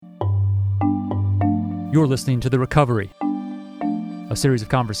You're listening to The Recovery, a series of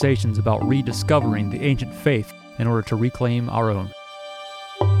conversations about rediscovering the ancient faith in order to reclaim our own.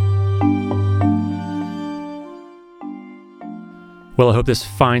 Well, I hope this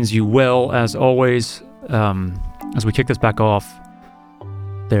finds you well, as always. As we kick this back off,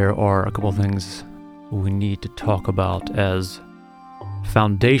 there are a couple of things we need to talk about as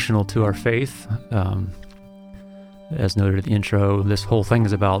foundational to our faith. As noted in the intro, this whole thing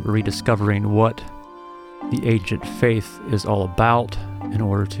is about rediscovering what the ancient faith is all about in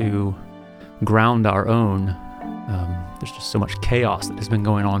order to ground our own. There's just so much chaos that has been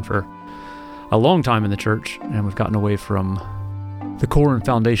going on for a long time in the church, and we've gotten away from the core and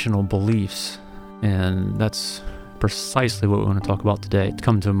foundational beliefs, and that's precisely what we want to talk about today. It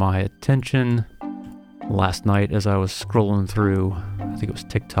come to my attention last night as I was scrolling through, I think it was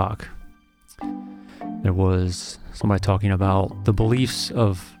TikTok. There was somebody talking about the beliefs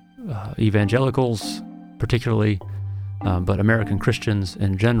of evangelicals, particularly, but American Christians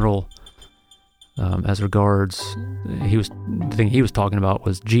in general, as regards, the thing he was talking about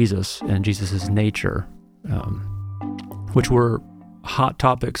was Jesus and Jesus's nature, which were hot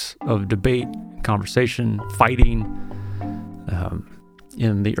topics of debate, conversation, fighting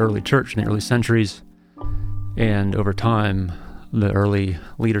in the early church, in the early centuries. And over time, the early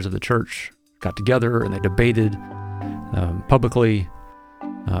leaders of the church got together and they debated publicly,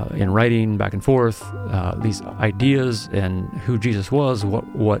 in writing, back and forth, these ideas and who Jesus was,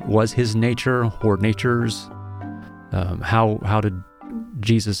 what was his nature or natures, how did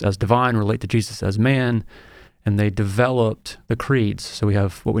Jesus as divine relate to Jesus as man, and they developed the creeds. So we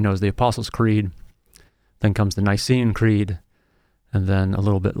have what we know as the Apostles' Creed, then comes the Nicene Creed, and then a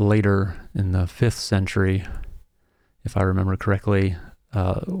little bit later in the 5th century, if I remember correctly,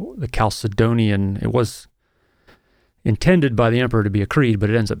 the Chalcedonian, it was intended by the emperor to be a creed, but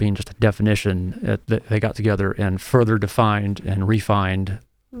it ends up being just a definition. They got together and further defined and refined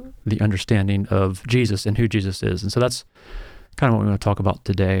the understanding of Jesus and who Jesus is. And so that's kind of what we want to talk about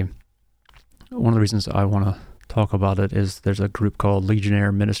today. One of the reasons I want to talk about it is there's a group called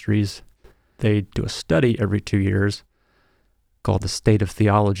Legionnaire Ministries. They do a study every 2 years called the State of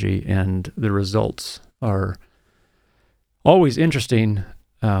Theology, and the results are always interesting,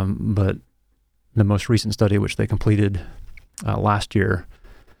 but the most recent study, which they completed last year,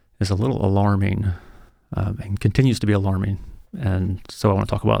 is a little alarming and continues to be alarming, and so I want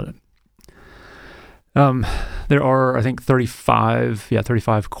to talk about it. There are, I think,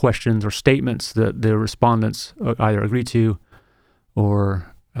 35 questions or statements that the respondents either agree to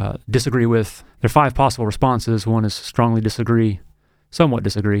or disagree with. There are 5 possible responses. One is strongly disagree, somewhat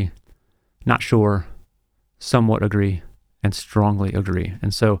disagree, not sure, somewhat agree, and strongly agree.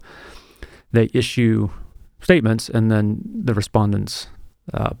 And so they issue statements, and then the respondents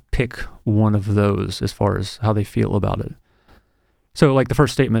pick one of those as far as how they feel about it. So like the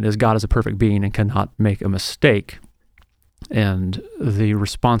first statement is God is a perfect being and cannot make a mistake. And the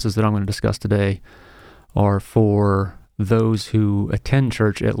responses that I'm going to discuss today are for those who attend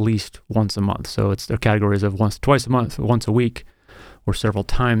church at least once a month. So it's their categories of once, twice a month, once a week, or several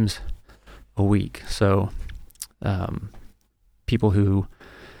times a week. So people who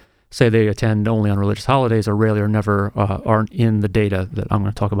say they attend only on religious holidays or rarely or never aren't in the data that I'm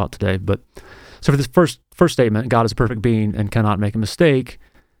going to talk about today. But so for this first statement, God is a perfect being and cannot make a mistake,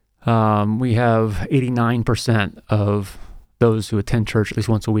 we have 89% of those who attend church at least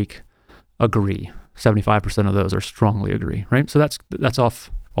once a week agree. 75% of those are strongly agree, right? So that's off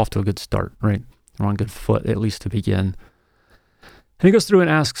to a good start, right? We're on good foot, at least to begin. And he goes through and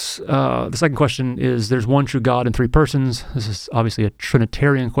asks, the second question is, there's one true God in 3 persons. This is obviously a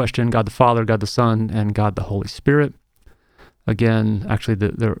Trinitarian question, God the Father, God the Son, and God the Holy Spirit. Again, actually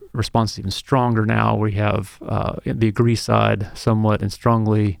the response is even stronger now. We have the agree side somewhat and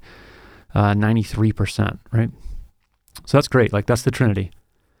strongly 93%, right? So that's great, like that's the Trinity.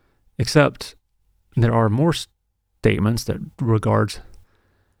 Except there are more statements that regards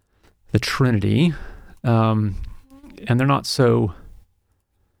the Trinity, and they're not so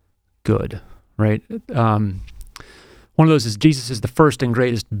good, right? One of those is Jesus is the first and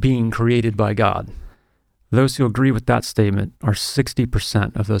greatest being created by God. Those who agree with that statement are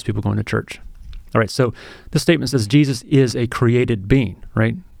 60% of those people going to church. All right, so this statement says Jesus is a created being,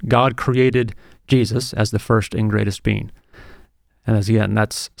 right? God created Jesus as the first and greatest being. And as again,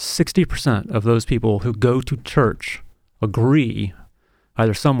 that's 60% of those people who go to church agree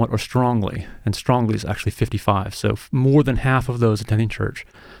either somewhat or strongly, and strongly is actually 55. So more than half of those attending church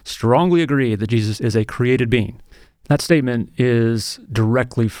strongly agree that Jesus is a created being. That statement is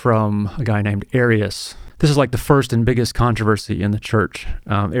directly from a guy named Arius. This is like the first and biggest controversy in the church.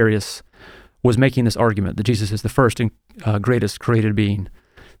 Arius was making this argument that Jesus is the first and greatest created being,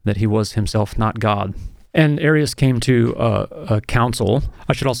 that he was himself not God. And Arius came to a council.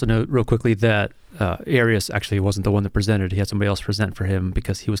 I should also note real quickly that Arius actually wasn't the one that presented. He had somebody else present for him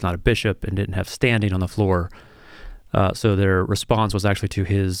because he was not a bishop and didn't have standing on the floor. So their response was actually to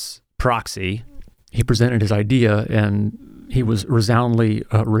his proxy. He presented his idea, and he was resoundingly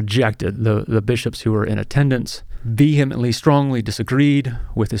rejected. The bishops who were in attendance vehemently, strongly disagreed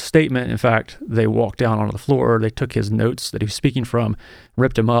with his statement. In fact, they walked down onto the floor. They took his notes that he was speaking from,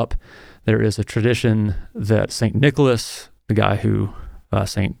 ripped them up. There is a tradition that St. Nicholas, the guy who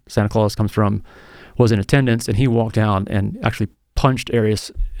Santa Claus comes from, was in attendance, and he walked down and actually punched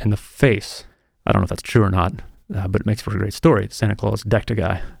Arius in the face. I don't know if that's true or not, but it makes for a great story. Santa Claus decked a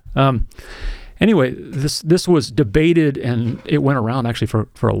guy. Anyway, this was debated, and it went around actually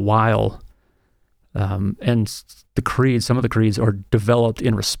for a while. And some of the creeds are developed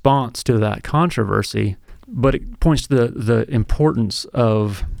in response to that controversy, but it points to the importance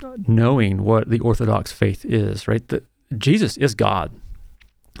of knowing what the Orthodox faith is, right? That Jesus is God.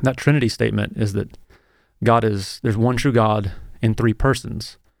 That Trinity statement is that there's one true God in three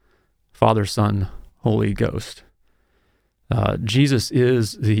persons, Father, Son, Holy Ghost. Jesus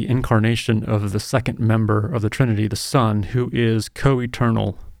is the incarnation of the second member of the Trinity, the Son, who is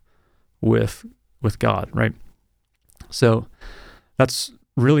co-eternal with God, right? So that's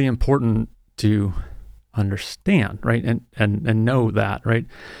really important to understand, right? And know that, right?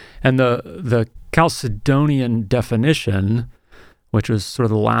 And the Chalcedonian definition, which was sort of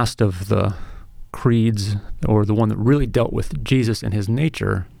the last of the creeds, or the one that really dealt with Jesus and his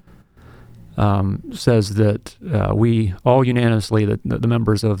nature, says that we all unanimously, the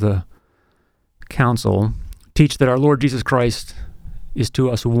members of the council, teach that our Lord Jesus Christ is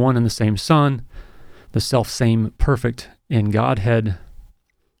to us one and the same Son, the self-same perfect in Godhead,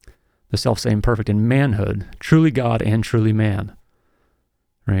 the self-same perfect in manhood, truly God and truly man,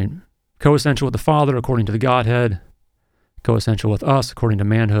 right? Co-essential with the Father according to the Godhead, co-essential with us according to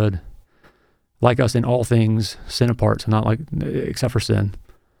manhood, like us in all things, sin apart, so not like except for sin.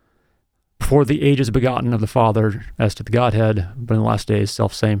 Before the ages begotten of the Father as to the Godhead, but in the last days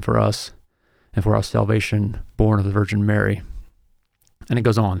self-same for us, and for our salvation born of the Virgin Mary. And it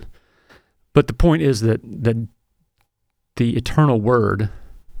goes on. But the point is that the eternal Word,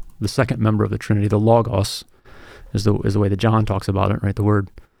 the second member of the Trinity, the Logos, is the way that John talks about it, right? The Word,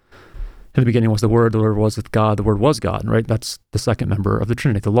 in the beginning was the Word was with God, the Word was God, right? That's the second member of the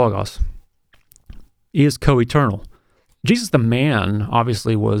Trinity, the Logos. He is co-eternal. Jesus the man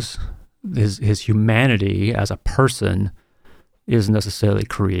obviously was, his humanity as a person isn't necessarily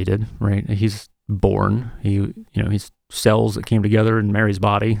created, right? He's born. He's cells that came together in Mary's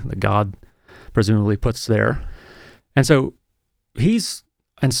body that God presumably puts there. And so he's,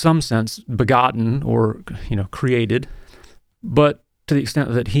 in some sense, begotten or, created, but to the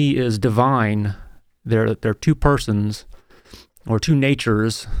extent that he is divine, there are two persons, or two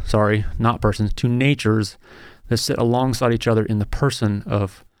natures, not persons, two natures that sit alongside each other in the person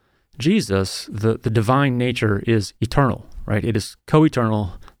of Jesus. The divine nature is eternal, right? It is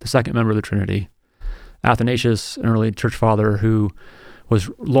co-eternal, the second member of the Trinity. Athanasius, an early church father who was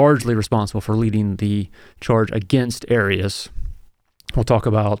largely responsible for leading the charge against Arius, we'll talk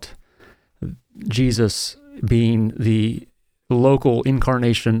about Jesus being the local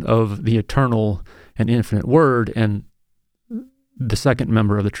incarnation of the eternal and infinite Word, and the second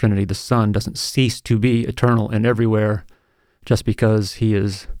member of the Trinity, the Son, doesn't cease to be eternal and everywhere just because he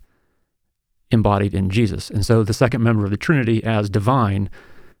is embodied in Jesus. And so the second member of the Trinity, as divine,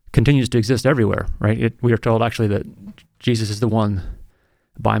 continues to exist everywhere, right? We are told actually that Jesus is the one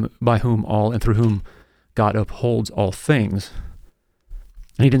by whom all and through whom God upholds all things.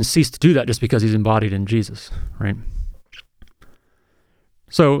 And he didn't cease to do that just because he's embodied in Jesus, right?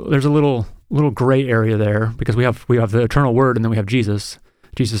 So there's a little gray area there, because we have the eternal Word, and then we have Jesus.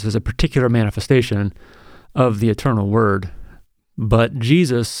 Jesus is a particular manifestation of the eternal Word. But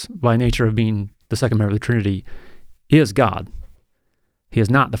Jesus, by nature of being the second member of the Trinity, is God. He is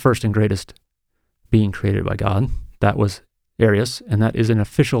not the first and greatest being created by God. That was Arius, and that is an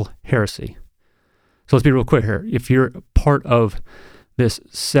official heresy. So let's be real quick here. If you're part of this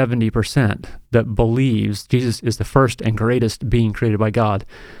 70% that believes Jesus is the first and greatest being created by God,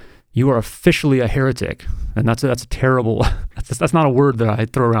 you are officially a heretic. And that's a terrible, that's not a word that I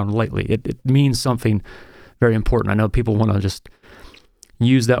throw around lightly. It means something very important. I know people want to just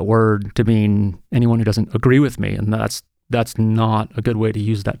use that word to mean anyone who doesn't agree with me, and that's not a good way to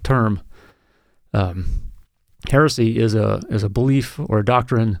use that term. Heresy is a belief or a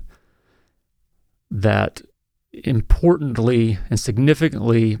doctrine that importantly and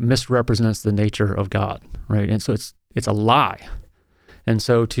significantly misrepresents the nature of God, right? And so it's a lie. And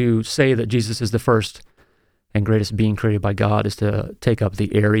so to say that Jesus is the first and greatest being created by God is to take up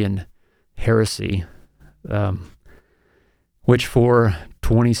the Arian heresy, which for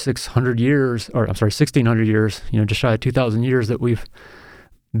 1600 years, just shy of 2,000 years that we've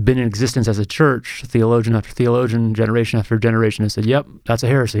been in existence as a church, theologian after theologian, generation after generation has said, yep, that's a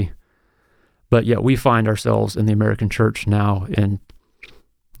heresy. But yet we find ourselves in the American church now in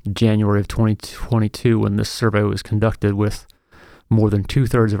January of 2022 when this survey was conducted with more than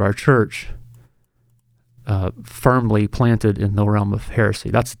 2/3 of our church firmly planted in the realm of heresy.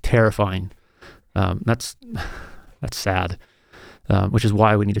 That's terrifying. That's sad, which is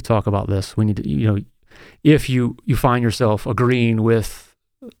why we need to talk about this. We need to, if you find yourself agreeing with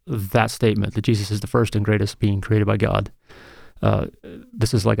that statement that Jesus is the first and greatest being created by God,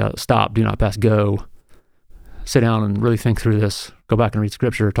 this is like a stop, do not pass, go. Sit down and really think through this. Go back and read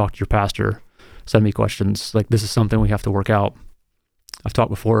scripture, talk to your pastor, send me questions. Like, this is something we have to work out. I've talked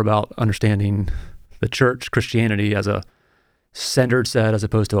before about understanding the church, Christianity, as a centered set as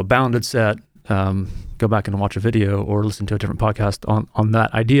opposed to a bounded set. Go back and watch a video or listen to a different podcast on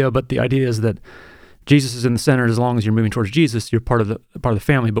that idea. But the idea is that Jesus is in the center. As long as you're moving towards Jesus, you're part of the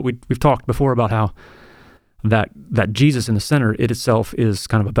family. But we've talked before about how that Jesus in the center, it itself is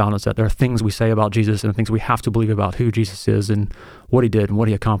kind of a bounded set. There are things we say about Jesus and things we have to believe about who Jesus is and what he did and what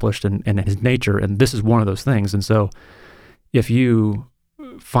he accomplished and his nature. And this is one of those things. And so if you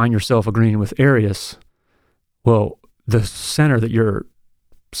find yourself agreeing with Arius, well, the center that you're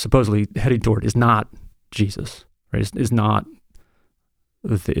supposedly heading toward is not Jesus, right? Is not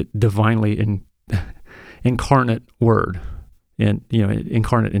the divinely incarnate word, and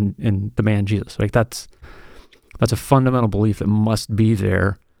incarnate in the man Jesus. Like that's a fundamental belief that must be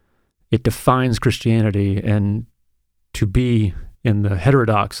there. It defines Christianity, and to be in the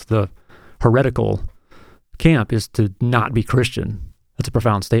heterodox, the heretical camp is to not be Christian. That's a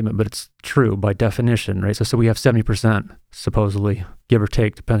profound statement, but it's true by definition, right? So we have 70%, supposedly, give or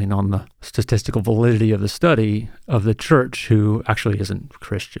take, depending on the statistical validity of the study, of the church who actually isn't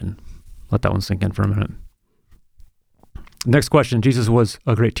Christian. Let that one sink in for a minute. Next question, Jesus was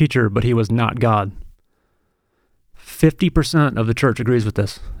a great teacher, but he was not God. 50% of the church agrees with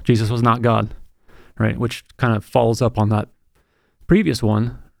this. Jesus was not God, right? Which kind of follows up on that previous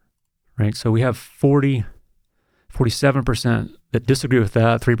one, right? So we have 47% that disagree with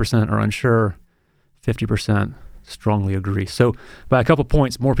that, 3% are unsure, 50% strongly agree. So by a couple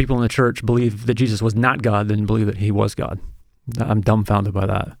points, more people in the church believe that Jesus was not God than believe that he was God. I'm dumbfounded by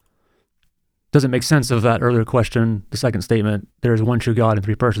that. Doesn't make sense of that earlier question, the second statement, there is one true God in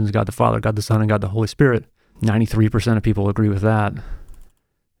three persons, God the Father, God the Son, and God the Holy Spirit. 93% of people agree with that,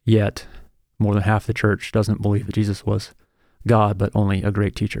 yet more than half the church doesn't believe that Jesus was God, but only a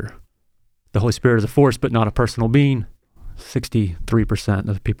great teacher. The Holy Spirit is a force, but not a personal being. 63%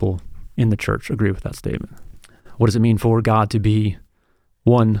 of the people in the church agree with that statement. What does it mean for God to be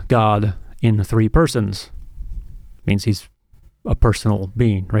one God in three persons? It means he's a personal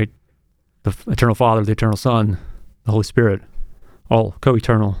being, right? The eternal Father, the eternal Son, the Holy Spirit, all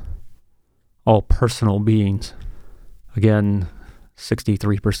co-eternal, all personal beings. Again,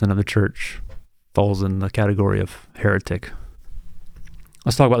 63% of the church falls in the category of heretic.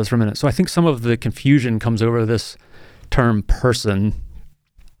 Let's talk about this for a minute. So I think some of the confusion comes over this term person.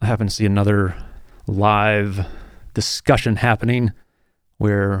 I happen to see another live discussion happening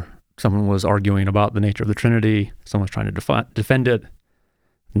where someone was arguing about the nature of the Trinity. Someone was trying to defend it.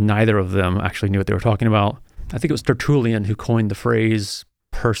 Neither of them actually knew what they were talking about. I think it was Tertullian who coined the phrase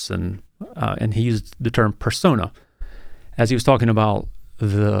person, and he used the term persona. As he was talking about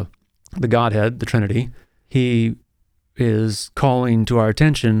the Godhead, the Trinity, he is calling to our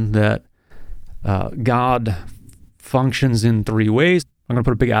attention that God functions in three ways. I'm going to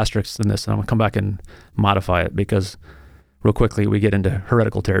put a big asterisk in this, and I'm going to come back and modify it because real quickly we get into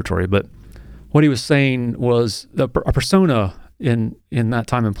heretical territory. But what he was saying was a persona in that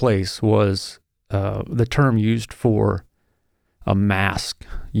time and place was the term used for a mask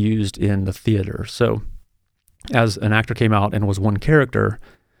used in the theater. So as an actor came out and was one character,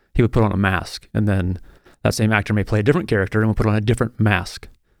 he would put on a mask, and then that same actor may play a different character and would put on a different mask.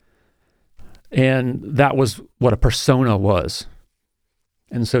 And that was what a persona was.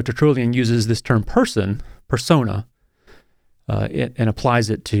 And so Tertullian uses this term person, persona, and applies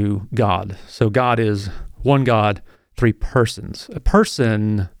it to God. So God is one God, three persons. A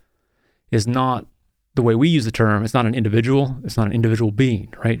person is not the way we use the term. It's not an individual. It's not an individual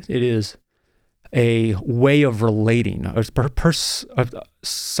being, right? It is a way of relating. It's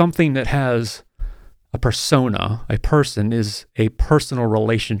something that has a persona, a person is a personal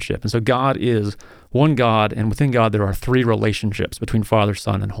relationship. And so God is one God, and within God there are three relationships between Father,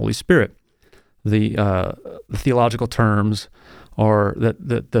 Son, and Holy Spirit. The theological terms are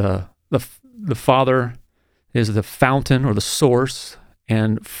that the Father is the fountain or the source,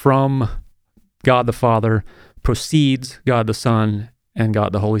 and from God the Father proceeds God the Son and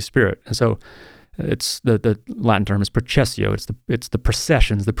God the Holy Spirit. And so it's the Latin term is processio. It's the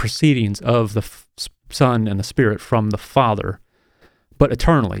processions, the proceedings of the Son and the Spirit from the Father, but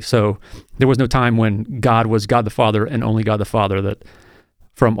eternally. So there was no time when God was God the Father and only God the Father, that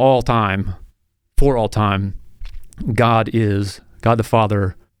from all time, for all time, God is God the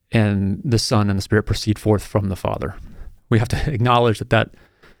Father, and the Son and the Spirit proceed forth from the Father. We have to acknowledge that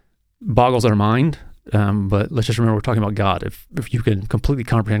boggles our mind, but let's just remember we're talking about God. If you can completely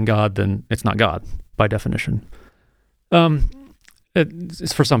comprehend God, then it's not God by definition.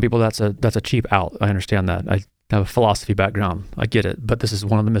 It's for some people that's a cheap out. I understand that. I have a philosophy background. I get it, but this is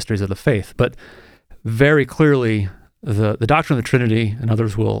one of the mysteries of the faith. But very clearly, the doctrine of the Trinity, and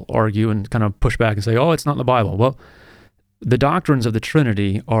others will argue and kind of push back and say, oh, it's not in the Bible. Well, the doctrines of the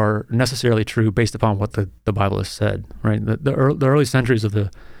Trinity are necessarily true based upon what the Bible has said, right? The early centuries of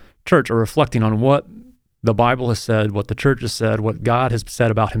the church are reflecting on what the Bible has said, what the church has said, what God has said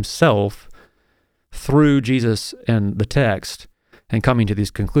about himself through Jesus and the text, and coming to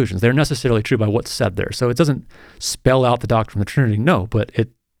these conclusions. They're necessarily true by what's said there. So it doesn't spell out the doctrine of the Trinity, no, but it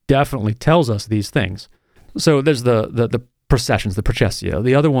definitely tells us these things. So there's the processions, the processio.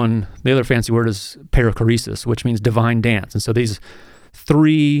 The other fancy word is perichoresis, which means divine dance. And so these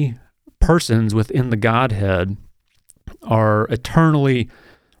three persons within the Godhead are eternally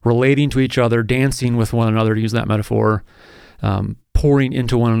relating to each other, dancing with one another, to use that metaphor, pouring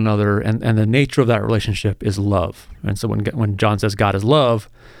into one another, and the nature of that relationship is love. And so when John says God is love,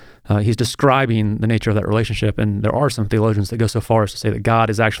 he's describing the nature of that relationship. And there are some theologians that go so far as to say that God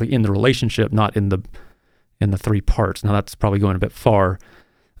is actually in the relationship, not in the three parts. Now that's probably going a bit far,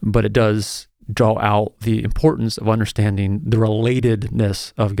 but it does draw out the importance of understanding the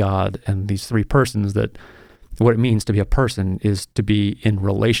relatedness of God and these three persons, that what it means to be a person is to be in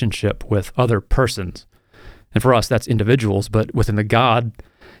relationship with other persons. And for us, that's individuals, but within the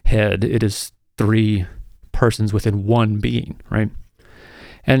Godhead, it is three persons within one being, right?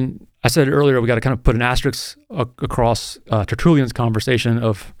 And I said earlier, we got to kind of put an asterisk across Tertullian's conversation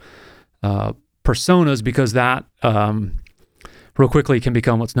of personas, because that real quickly can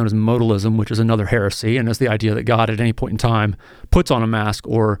become what's known as modalism, which is another heresy, and it's the idea that God at any point in time puts on a mask,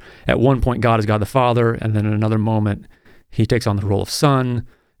 or at one point God is God the Father, and then in another moment he takes on the role of Son,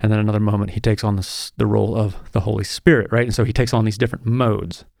 and then another moment he takes on the role of the Holy Spirit, right? And so he takes on these different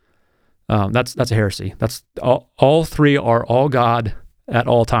modes. That's a heresy. That's all three are all God at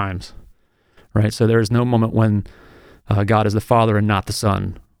all times, right? So there is no moment when God is the Father and not the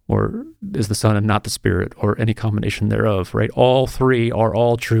Son, or is the Son and not the Spirit, or any combination thereof, right? All three are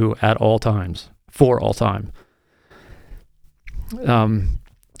all true at all times, for all time.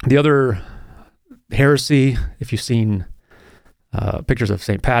 The other heresy, if you've seen pictures of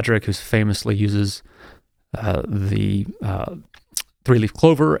St. Patrick, who famously uses the three-leaf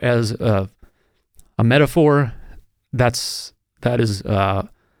clover as a metaphor, that is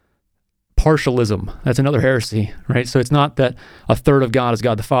partialism. That's another heresy, right? So it's not that a third of God is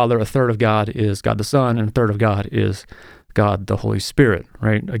God the Father, a third of God is God the Son, and a third of God is God the Holy Spirit,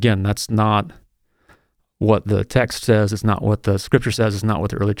 right? Again, that's not what the text says. It's not what the Scripture says. It's not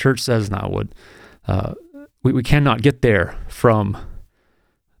what the early church says. It's not what we cannot get there from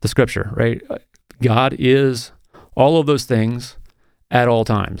the Scripture, right? God is all of those things at all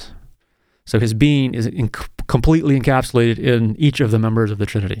times. So his being is completely encapsulated in each of the members of the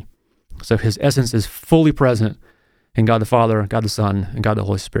Trinity. So his essence is fully present in God the Father, God the Son, and God the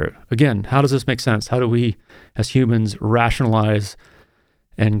Holy Spirit. Again, how does this make sense? How do we, as humans, rationalize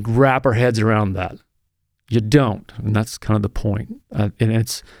and wrap our heads around that? You don't, and that's kind of the point. And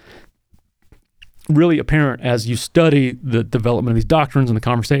it's really apparent as you study the development of these doctrines and the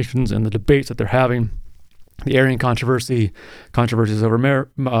conversations and the debates that they're having. The Arian controversies over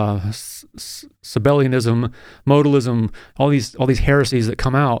Sabellianism, modalism, all these heresies that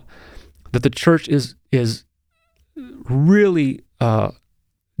come out, that the church is really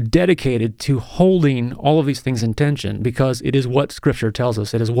dedicated to holding all of these things in tension, because it is what Scripture tells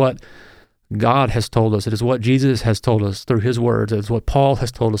us. It is what God has told us. It is what Jesus has told us through his words. It is what Paul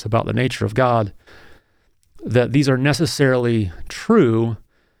has told us about the nature of God, that these are necessarily true,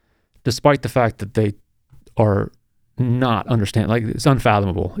 despite the fact that they are not understand. Like, it's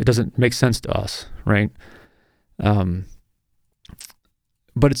unfathomable. It doesn't make sense to us, right?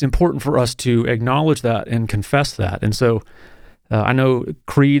 but it's important for us to acknowledge that and confess that. And so I know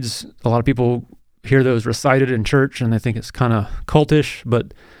creeds, a lot of people hear those recited in church and they think it's kind of cultish,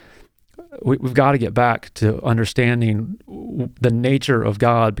 but we've got to get back to understanding the nature of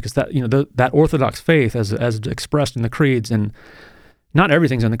God, because that, that Orthodox faith as expressed in the creeds, and not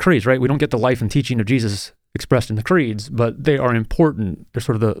everything's in the creeds, right? We don't get the life and teaching of Jesus expressed in the creeds, but they are important. They're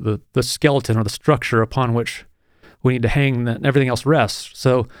sort of the skeleton or the structure upon which we need to hang, and everything else rests.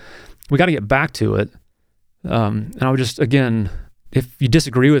 So we got to get back to it. And I would just, again, if you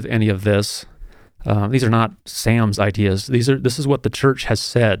disagree with any of this, these are not Sam's ideas. This is what the church has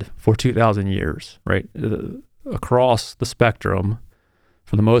said for 2,000 years, right? Across the spectrum,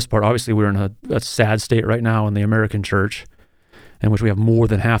 for the most part. Obviously, we're in a sad state right now in the American church, in which we have more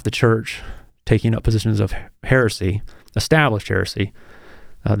than half the church taking up positions of heresy, established heresy.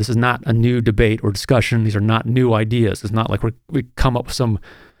 This is not a new debate or discussion. These are not new ideas. It's not like we come up with some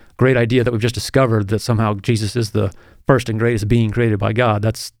great idea that we've just discovered that somehow Jesus is the first and greatest being created by God.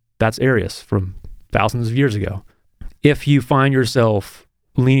 That's Arius from thousands of years ago. If you find yourself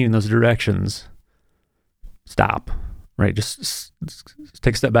leaning in those directions, stop, right? Just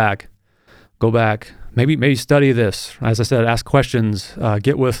take a step back, go back, maybe study this. As I said, ask questions,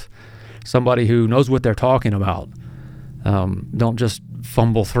 get with somebody who knows what they're talking about. Don't just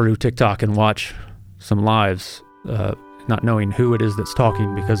fumble through TikTok and watch some lives, not knowing who it is that's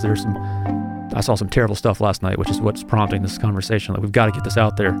talking, because I saw some terrible stuff last night, which is what's prompting this conversation. Like, we've got to get this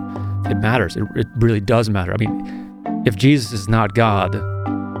out there. It matters. It really does matter. I mean, if Jesus is not God,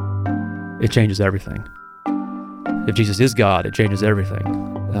 it changes everything. If Jesus is God, it changes everything.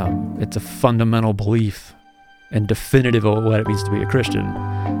 It's a fundamental belief and definitive of what it means to be a Christian.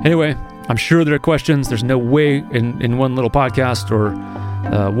 Anyway, I'm sure there are questions. There's no way in one little podcast or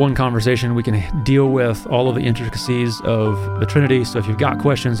one conversation we can deal with all of the intricacies of the Trinity. So if you've got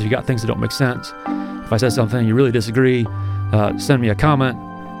questions, if you've got things that don't make sense, if I said something you really disagree, send me a comment,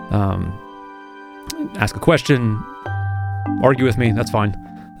 ask a question, argue with me, that's fine.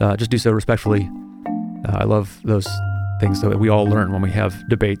 Just do so respectfully. I love those things that we all learn when we have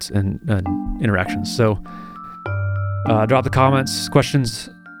debates and interactions. So drop the comments, questions,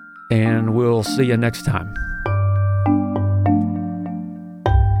 and we'll see you next time.